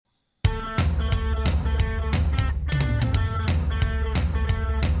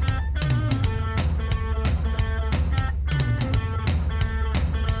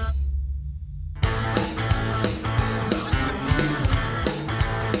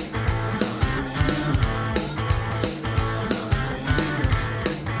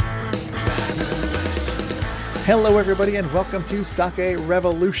Hello, everybody, and welcome to Sake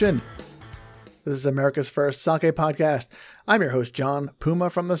Revolution. This is America's first sake podcast. I'm your host, John Puma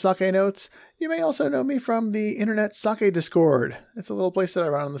from the Sake Notes. You may also know me from the Internet Sake Discord. It's a little place that I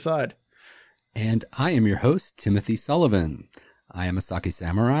run on the side. And I am your host, Timothy Sullivan. I am a sake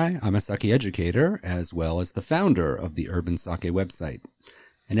samurai, I'm a sake educator, as well as the founder of the Urban Sake website.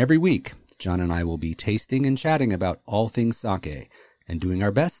 And every week, John and I will be tasting and chatting about all things sake, and doing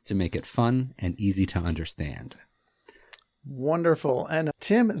our best to make it fun and easy to understand. Wonderful. And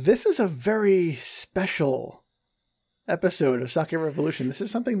Tim, this is a very special episode of Sake Revolution. This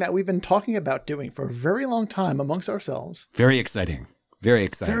is something that we've been talking about doing for a very long time amongst ourselves. Very exciting. Very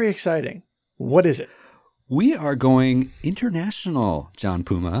exciting. Very exciting. What is it? We are going international, John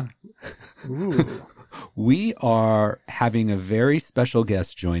Puma. Ooh. We are having a very special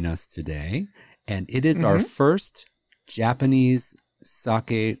guest join us today, and it is our first Japanese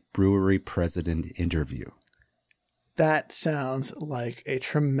sake brewery president interview. That sounds like a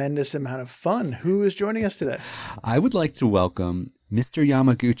tremendous amount of fun. Who is joining us today? I would like to welcome Mr.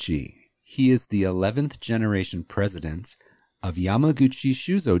 Yamaguchi. He is the 11th generation president of Yamaguchi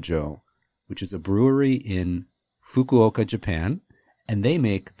Shuzojo, which is a brewery in Fukuoka, Japan, and they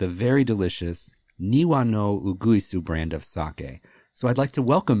make the very delicious Niwa no Uguisu brand of sake. So I'd like to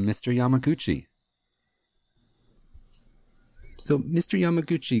welcome Mr. Yamaguchi. So, Mr.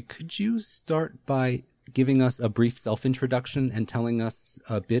 Yamaguchi, could you start by giving us a brief self-introduction and telling us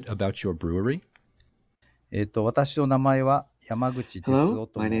a bit about your brewery? 私の名前は山口哲夫 Hello,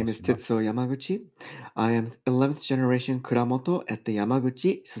 と my 申 name is します Tetsuo Yamaguchi. I am 11th generation Kuramoto at the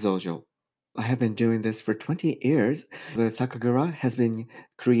Yamaguchi Suzojo. I have been doing this for 20 years. The Sakagura has been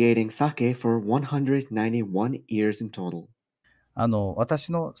creating sake for 191 years in total.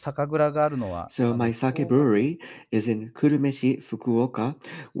 私の酒蔵があるのは So my sake brewery is in Kurumeshi, Fukuoka,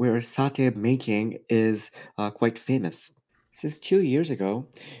 where sake making is quite famous. Since 2 years ago,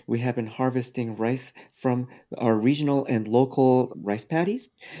 we have been harvesting rice from our regional and local rice paddies.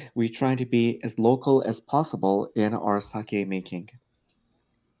 We try to be as local as possible in our sake making.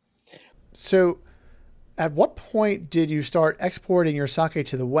 So, at what point did you start exporting your sake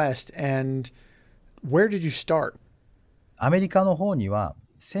to the West, and where did you start? アメリカの方には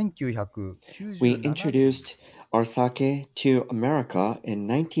We 1997 introduced our sake to America in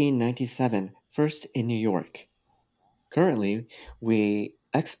 1997, first in New York. Currently, we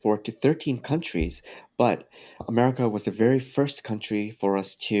export to 13 countries, but America was the very first country for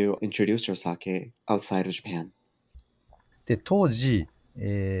us to introduce our sake outside of Japan. で当時、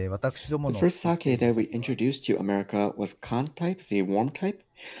私ども The の first sake that we introduced to America was Kan type, the warm type.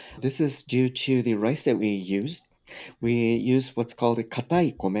 This is due to the rice that we used. We use what's called a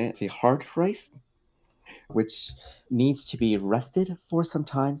katai kome, the hard rice, which needs to be rested for some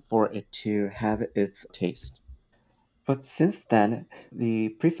time for it to have its taste. But since then, the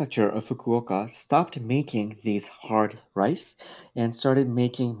prefecture of Fukuoka stopped making these hard rice and started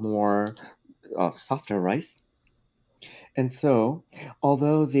making more softer rice. And so,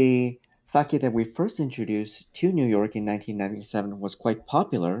 although the sake that we first introduced to New York in 1997 was quite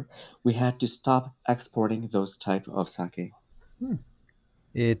popular, we had to stop exporting those type of sake.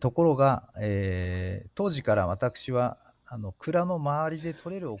 ところが、当時から私は蔵の周りで採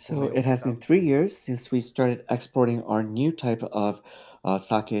れるお米 So を it has 使う been 3 years since we started exporting our new type of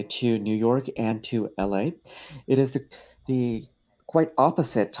sake to New York and to LA. It is the quite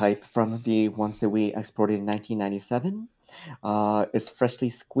opposite type from the ones that we exported in 1997. It's freshly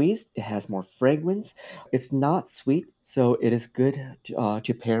squeezed. It has more fragrance. It's not sweet, so it is good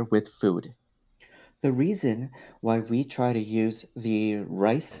to pair with food. The reason why we try to use the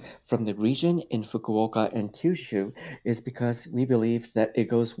rice from the region in Fukuoka and Kyushu is because we believe that it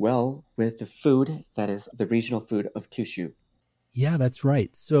goes well with the food that is the regional food of Kyushu. Yeah, that's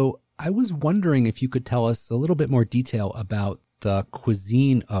right. So I was wondering if you could tell us a little bit more detail about the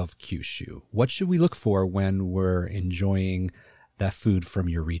cuisine of Kyushu. What should we look for when we're enjoying that food from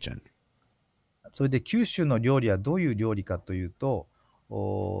your region? それで九州の料理はどういう料理かというと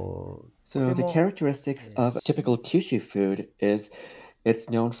So the characteristics of typical Kyushu food is it's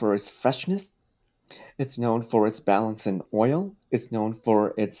known for its freshness, it's known for its balance in oil, it's known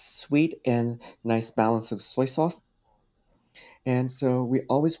for its sweet and nice balance of soy sauce. And so we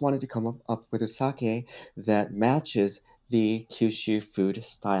always wanted to come up with a sake that matches the Kyushu food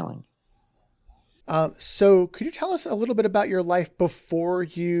styling. So, could you tell us a little bit about your life before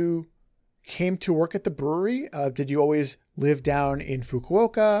you came to work at the brewery? Did you always live down in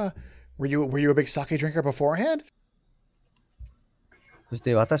Fukuoka? Were you a big sake drinker beforehand? そし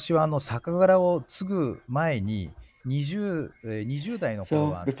て私は酒蔵を継ぐ前に、20代の頃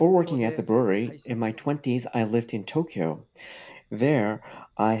So は、 before 東京 working at the で brewery, 会社 in my 勤め 20s, I lived in Tokyo. There,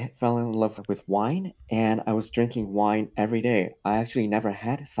 I fell in love with wine and I was drinking wine every day. I actually never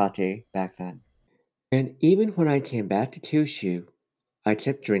had sake back then. And even when I came back to Kyushu, I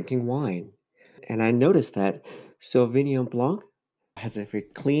kept drinking wine. And I noticed that Sauvignon Blanc has a very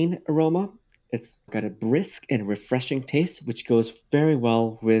clean aroma. It's got a brisk and refreshing taste, which goes very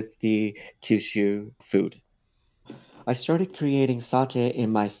well with the Kyushu food. I started creating sake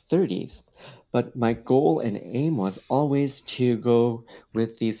in my 30s, but my goal and aim was always to go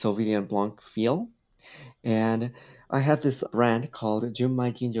with the Sauvignon Blanc feel. And I have this brand called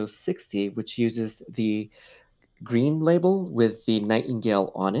Junmai Ginjo 60, which uses the green label with the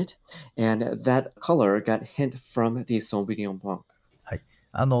nightingale on it, and that color got hint from the Sauvignon Blanc. はい、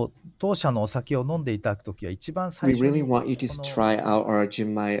当社のお酒を飲んでいただくときは、一番 We 最初 really に want you そ to の try out our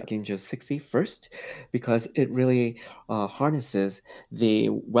Junmai Ginjo 60 first because it really harnesses the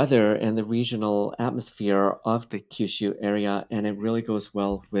weather and the regional atmosphere of the Kyushu area, and it really goes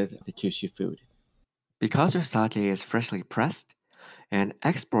well with the Kyushu food. Because our sake is freshly pressed and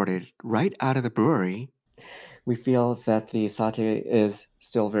exported right out of the brewery, we feel that the sake is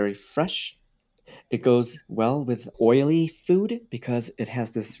still very fresh. It goes well with oily food because it has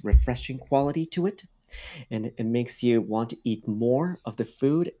this refreshing quality to it, and it makes you want to eat more of the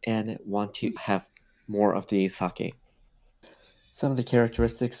food and want to have more of the sake. Some of the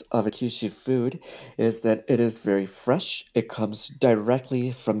characteristics of a Kyushu food is that it is very fresh. It comes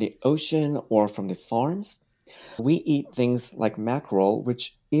directly from the ocean or from the farms. We eat things like mackerel,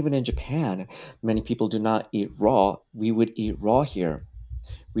 which even in Japan, many people do not eat raw. We would eat raw here.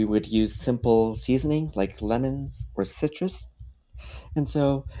 We would use simple seasonings like lemons or citrus. And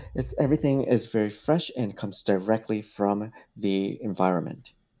so everything is very fresh and comes directly from the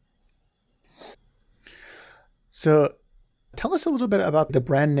environment. So tell us a little bit about the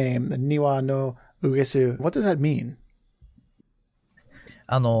brand name, the Niwa no Ugesu. What does that mean?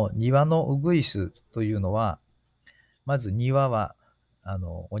 庭のウグイスというのは、まず庭は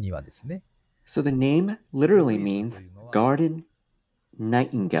お庭ですね。 So the name literally ウグイス means というのは garden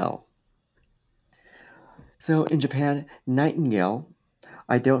nightingale. So in Japan, nightingale,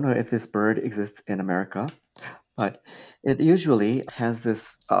 I don't know if this bird exists in America, but it usually has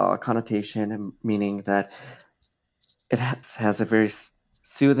this connotation meaning that it has a very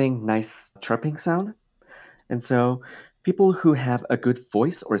soothing, nice chirping sound. And so people who have a good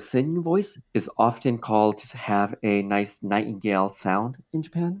voice or singing voice is often called to have a nice nightingale sound in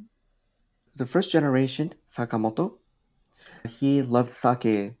Japan. The first generation, Sakamoto, he loved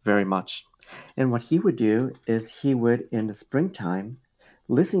sake very much. And what he would do is he would, in the springtime,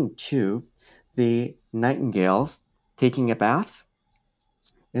 listen to the nightingales taking a bath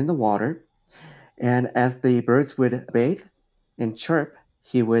in the water. And as the birds would bathe and chirp,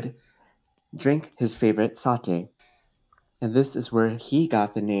 he would drink his favorite sake. And this is where he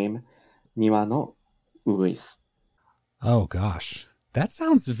got the name Niwa no Uguis. Oh, gosh. That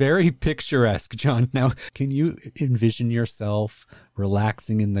sounds very picturesque, John. Now, can you envision yourself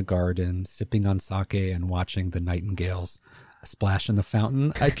relaxing in the garden, sipping on sake and watching the nightingales splash in the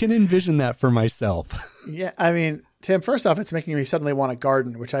fountain? I can envision that for myself. Yeah, I mean, Tim, first off, it's making me suddenly want a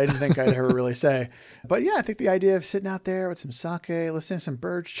garden, which I didn't think I'd ever really say. But yeah, I think the idea of sitting out there with some sake, listening to some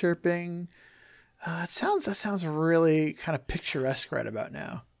birds chirping, that sounds really kind of picturesque right about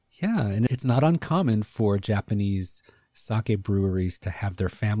now. Yeah, and it's not uncommon for Japanese sake breweries to have their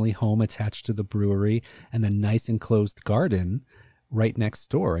family home attached to the brewery and a nice enclosed garden right next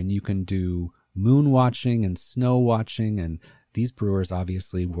door. And you can do moon watching and snow watching. And these brewers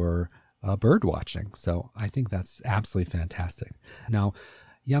obviously were bird watching. So I think that's absolutely fantastic. Now,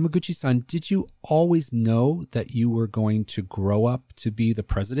 Yamaguchi-san, did you always know that you were going to grow up to be the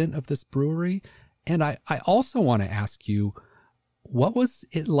president of this brewery? And I also want to ask you, what was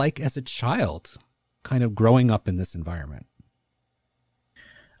it like as a child, kind of growing up in this environment?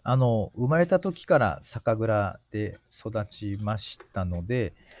 生まれた時から酒蔵で育ちましたの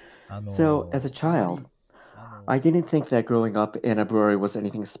で、So, as a child, I didn't think that growing up in a brewery was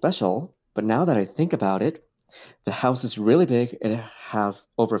anything special, but now that I think about it, the house is really big. It has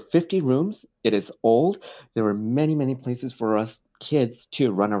over 50 rooms. It is old. There were many, many places for us kids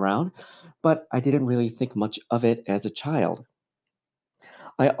to run around, but I didn't really think much of it as a child.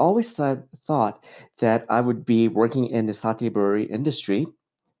 I always thought that I would be working in the sake brewery industry,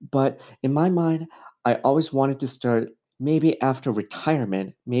 but in my mind, I always wanted to start maybe after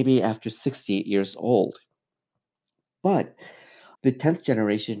retirement, maybe after 60 years old. But the 10th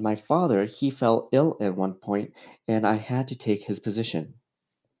generation, my father, he fell ill at one point, and I had to take his position.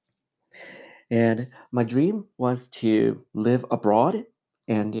 And my dream was to live abroad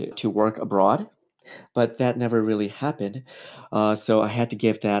and to work abroad, but that never really happened. So I had to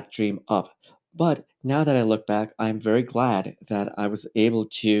give that dream up. But now that I look back, I'm very glad that I was able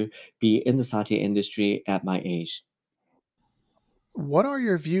to be in the sake industry at my age. What are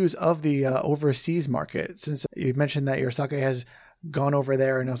your views of the overseas market? Since you mentioned that your sake has gone over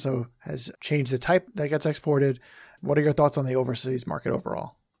there and also has changed the type that gets exported, what are your thoughts on the overseas market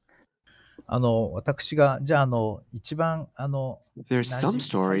overall? 私が、じゃあ、一番、There's some 最初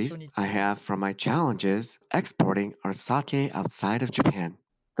stories に I have from my challenges exporting our sake outside of Japan.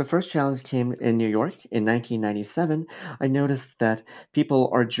 The first challenge came in New York in 1997. I noticed that people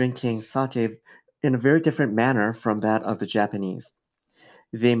are drinking sake in a very different manner from that of the Japanese.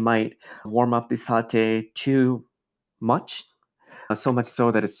 They might warm up the sake too much, so much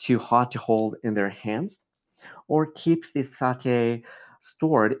so that it's too hot to hold in their hands, or keep the sake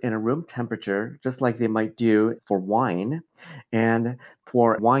stored in a room temperature, just like they might do for wine and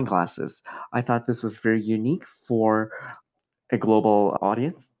for wine glasses. I thought this was very unique for a global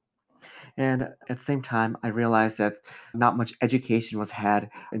audience. And at the same time, I realized that not much education was had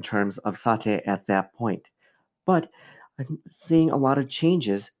in terms of sake at that point. But I'm seeing a lot of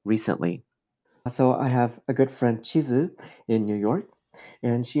changes recently. So I have a good friend, Chizu, in New York,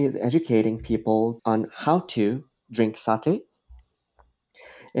 and she is educating people on how to drink sake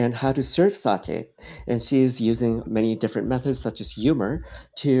and how to serve sake. And she is using many different methods, such as humor,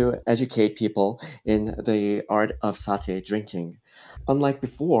 to educate people in the art of sake drinking. Unlike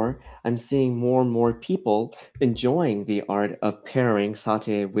before, I'm seeing more and more people enjoying the art of pairing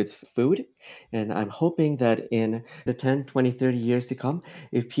sake with food. And I'm hoping that in the 10, 20, 30 years to come,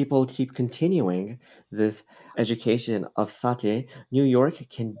 if people keep continuing this education of sake, New York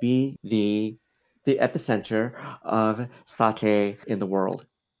can be the epicenter of sake in the world.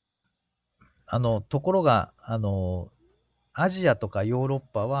 ところが、アジアとかヨーロッ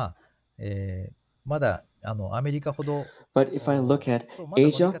パは、まだ、アメリカほど、 But if I look at とまだ飲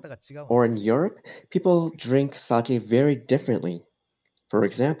み Asia 方が違うん or で in すよ。 Europe, people drink sake very differently. For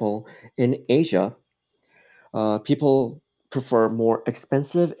example, in Asia, people prefer more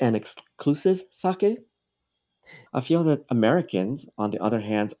expensive and exclusive sake. I feel that Americans, on the other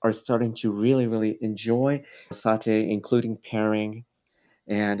hand, are starting to really, really enjoy sake, including pairing.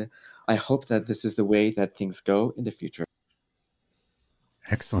 And I hope that this is the way that things go in the future.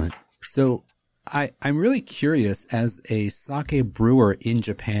 Excellent. So I'm really curious, as a sake brewer in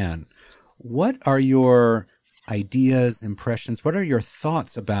Japan, what are your ideas, impressions? What are your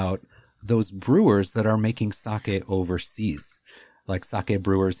thoughts about those brewers that are making sake overseas, like sake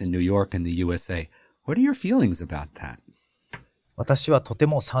brewers in New York and the USA? What are your feelings about that? 私はとて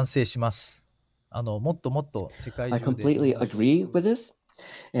も賛成します。もっともっと世界 I 中で completely 日本酒を agree 作る with this,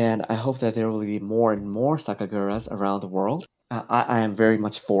 and I hope that there will be more and more sakaguras around the world. I am very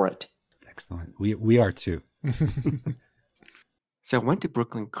much for it. Excellent. We are too. So I went to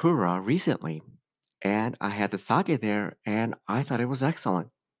Brooklyn Kura recently, and I had the sake there, and I thought it was excellent.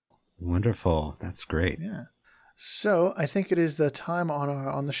 Wonderful. That's great. Yeah. So I think it is the time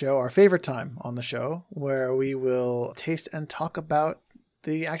on the show, our favorite time on the show, where we will taste and talk about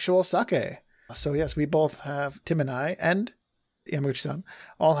the actual sake. So yes, we both have, Tim and I, and Yamaguchi-san,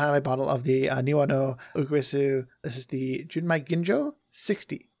 all have a bottle of the Niwa no Uguisu. This is the Junmai Ginjo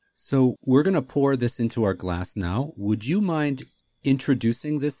 60. So we're going to pour this into our glass now. Would you mind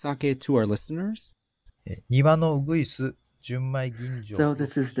introducing this sake to our listeners? 庭のうぐいす純米吟醸 So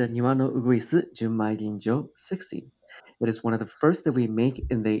this is the Niwano Uguisu Junmai Ginjo 60. It is one of the first that we make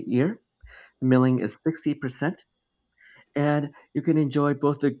in the year. Milling is 60%. And you can enjoy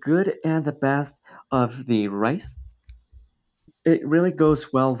both the good and the best of the rice. It really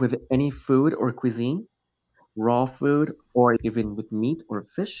goes well with any food or cuisine, raw food, or even with meat or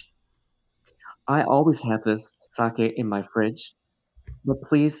fish. I always have this sake in my fridge, but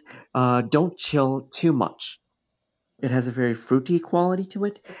please don't chill too much. It has a very fruity quality to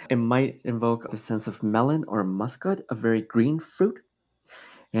it. It might invoke the sense of melon or muscat, a very green fruit.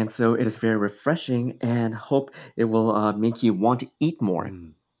 And so it is very refreshing, and hope it will make you want to eat more.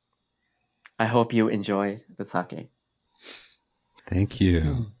 I hope you enjoy the sake. Thank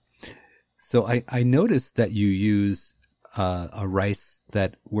you. So I noticed that you use a rice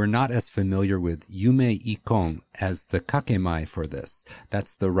that we're not as familiar with, Yume Ikon, as the kakemai for this.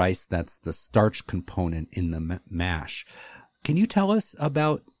 That's the rice that's the starch component in the mash. Can you tell us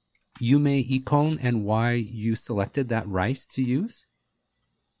about Yume Ikon and why you selected that rice to use?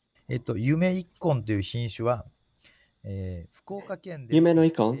 夢一根という品種は、福岡県で Yume no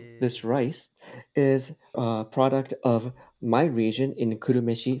Ikon, this rice, is a product of my region in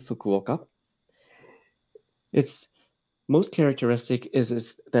Kurumeshi, Fukuoka. Its most characteristic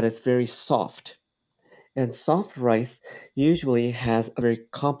is that it's very soft. And soft rice usually has a very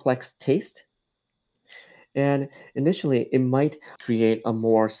complex taste. And initially, it might create a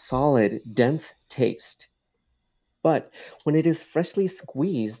more solid, dense taste. But when it is freshly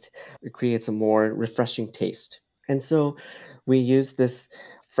squeezed, it creates a more refreshing taste. And so we use this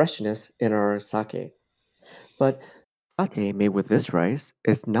freshness in our sake. But sake made with this rice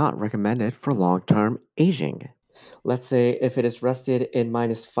is not recommended for long term aging. Let's say if it is rested in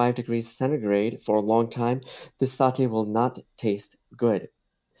 -5 degrees centigrade for a long time, this sake will not taste good.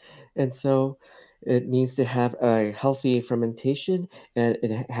 And so it needs to have a healthy fermentation and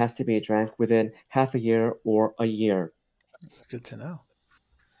it has to be drank within half a year or a year. It's good to know.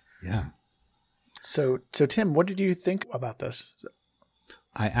 Yeah. So Tim, what did you think about this?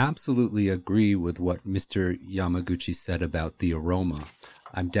 I absolutely agree with what Mr. Yamaguchi said about the aroma.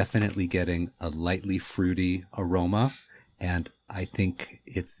 I'm definitely getting a lightly fruity aroma, and I think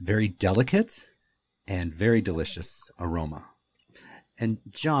it's very delicate and very delicious aroma. And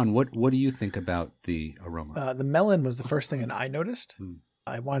John, what do you think about the aroma? The melon was the first thing that I noticed.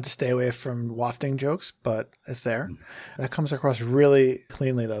 I wanted to stay away from wafting jokes, but it's there. That comes across really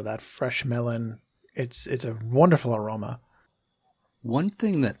cleanly, though. That fresh melon, it's a wonderful aroma. One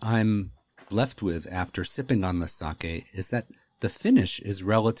thing that I'm left with after sipping on the sake is that the finish is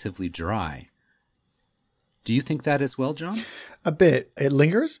relatively dry. Do you think that as well, John? A bit. It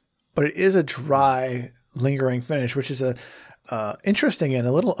lingers, but it is a dry, lingering finish, which is interesting and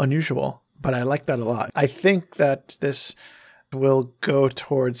a little unusual, but I like that a lot. I think that this will go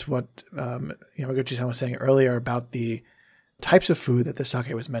towards what Yamaguchi-san was saying earlier about the types of food that the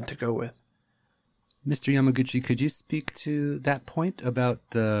sake was meant to go with. Mr. Yamaguchi, could you speak to that point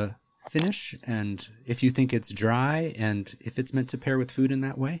about the finish and if you think it's dry and if it's meant to pair with food in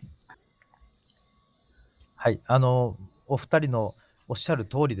that way? はい、お二人のおっしゃる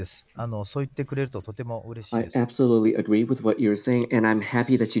通りです。そう言ってくれるととても嬉しい I です。 absolutely agree with what you're saying, and I'm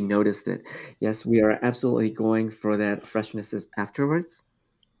happy that you noticed it. Yes, we are absolutely going for that freshness afterwards.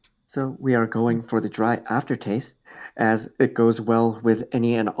 So we are going for the dry aftertaste, as it goes well with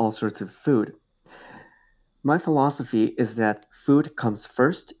any and all sorts of food. My philosophy is that food comes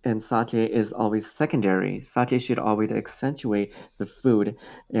first and sake is always secondary. Sake should always accentuate the food,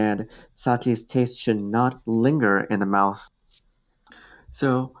 and sake's taste should not linger in the mouth.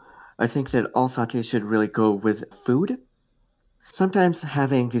 So I think that all sake should really go with food. Sometimes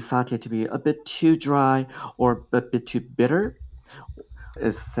having the sake to be a bit too dry or a bit too bitter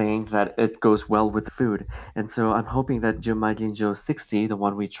is saying that it goes well with food. And so I'm hoping that Junmai Jinjo 60, the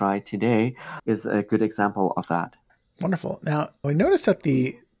one we tried today, is a good example of that. Wonderful. Now, I noticed that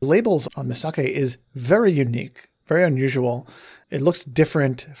the labels on the sake is very unique, very unusual. It looks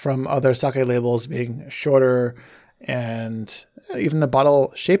different from other sake labels, being shorter, and even the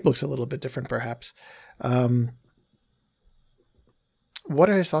bottle shape looks a little bit different, perhaps. What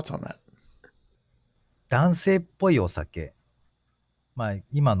are his thoughts on that? 男性っぽいお酒。まあ、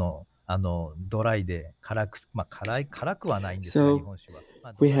今の、ドライで辛く、まあ、辛くはないんですが、 So 日本酒は。ま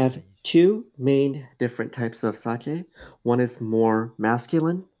あ、ド we ライ have な印象。 two main different types of sake. One is more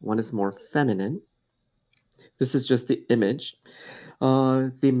masculine, one is more feminine. This is just the image.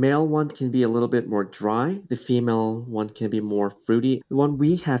 The male one can be a little bit more dry. The female one can be more fruity. The one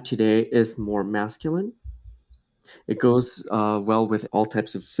we have today is more masculine. It goes well with all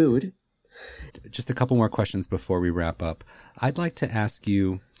types of food. Just a couple more questions before we wrap up. I'd like to ask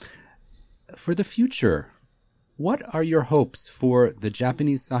you, for the future, what are your hopes for the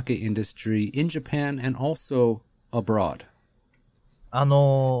Japanese sake industry in Japan and also abroad?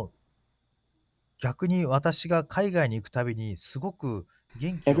 逆に私が海外に行くたびにすごく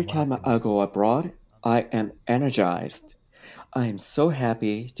元気を Every もらっ time てま I す。 go abroad, I am energized. I am so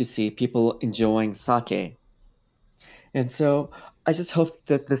happy to see people enjoying sake. And so I just hope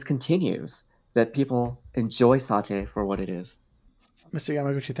that this continues, that people enjoy sake for what it is. Mr.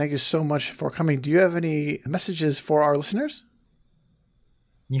 Yamaguchi, thank you so much for coming. Do you have any messages for our listeners?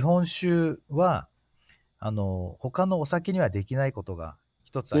 日本酒は他のお酒にはできないことが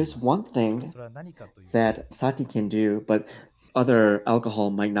一つあります。 There's one thing それは何かというと that sake can do, but other alcohol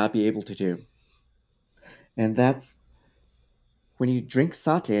might not be able to do. And that's when you drink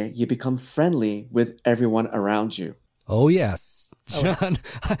sake, you become friendly with everyone around you. Oh, yes. John,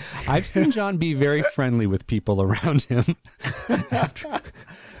 I've seen John be very friendly with people around him.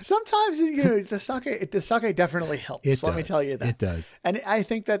 Sometimes, the sake definitely helps. Let me tell you that. It does. And I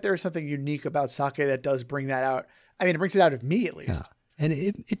think that there's something unique about sake that does bring that out. I mean, it brings it out of me, at least. Yeah. And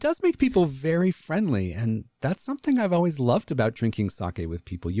it does make people very friendly. And that's something I've always loved about drinking sake with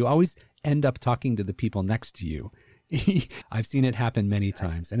people. You always end up talking to the people next to you. I've seen it happen many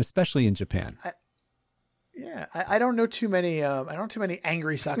times, and especially in Japan. I don't know too many. I don't know too many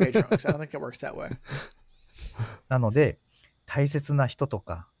angry sake drunks. I don't think it works that way. なので、大切な人と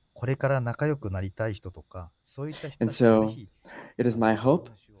か、これから仲良くなりたい人とか、そういった人 And たちは so ぜひ、 it is my hope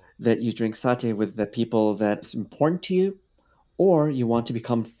that you drink sake with the people that's important to you or you want to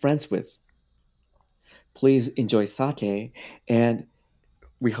become friends with. Please enjoy sake, and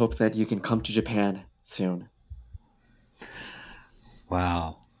we hope that you can come to Japan soon.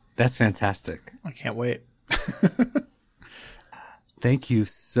 Wow. That's fantastic. I can't wait. Thank you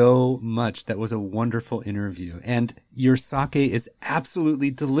so much. That was a wonderful interview. And your sake is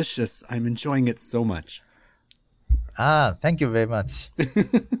absolutely delicious. I'm enjoying it so much. Thank you very much.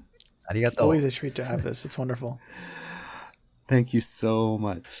 ありがとう。 Always a treat to have this. It's wonderful. Thank you so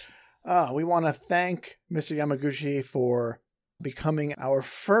much. We want to thank Mr. Yamaguchi for becoming our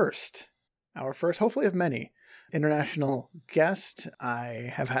first, hopefully of many, international guest.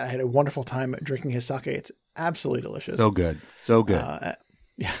 I had a wonderful time drinking his sake. It's absolutely delicious. So good. So good.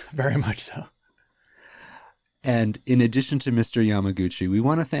 Yeah, very much so. And in addition to Mr. Yamaguchi, we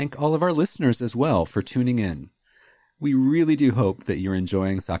want to thank all of our listeners as well for tuning in. We really do hope that you're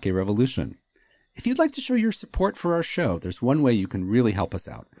enjoying Sake Revolution. If you'd like to show your support for our show, there's one way you can really help us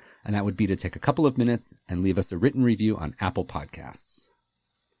out, and that would be to take a couple of minutes and leave us a written review on Apple Podcasts.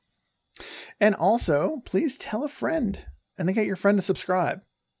 And also, please tell a friend and then get your friend to subscribe.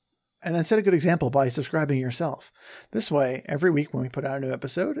 And then set a good example by subscribing yourself. This way, every week when we put out a new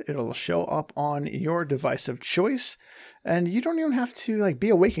episode, it'll show up on your device of choice, and you don't even have to be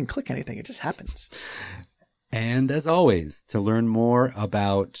awake and click anything. It just happens. And as always, to learn more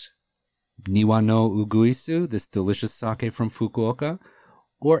about Niwa no Uguisu, this delicious sake from Fukuoka,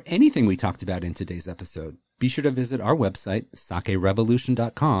 or anything we talked about in today's episode, be sure to visit our website,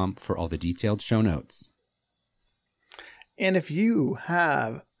 sakerevolution.com, for all the detailed show notes. And if you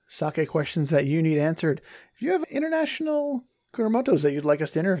have sake questions that you need answered, if you have international Kuromotos that you'd like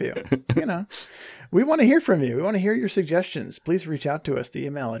us to interview, we want to hear from you. We want to hear your suggestions. Please reach out to us. The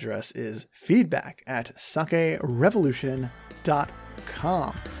email address is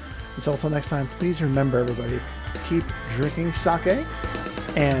feedback@sakerevolution.com. And so until next time, please remember, everybody, keep drinking sake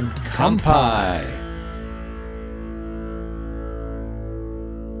and Kanpai!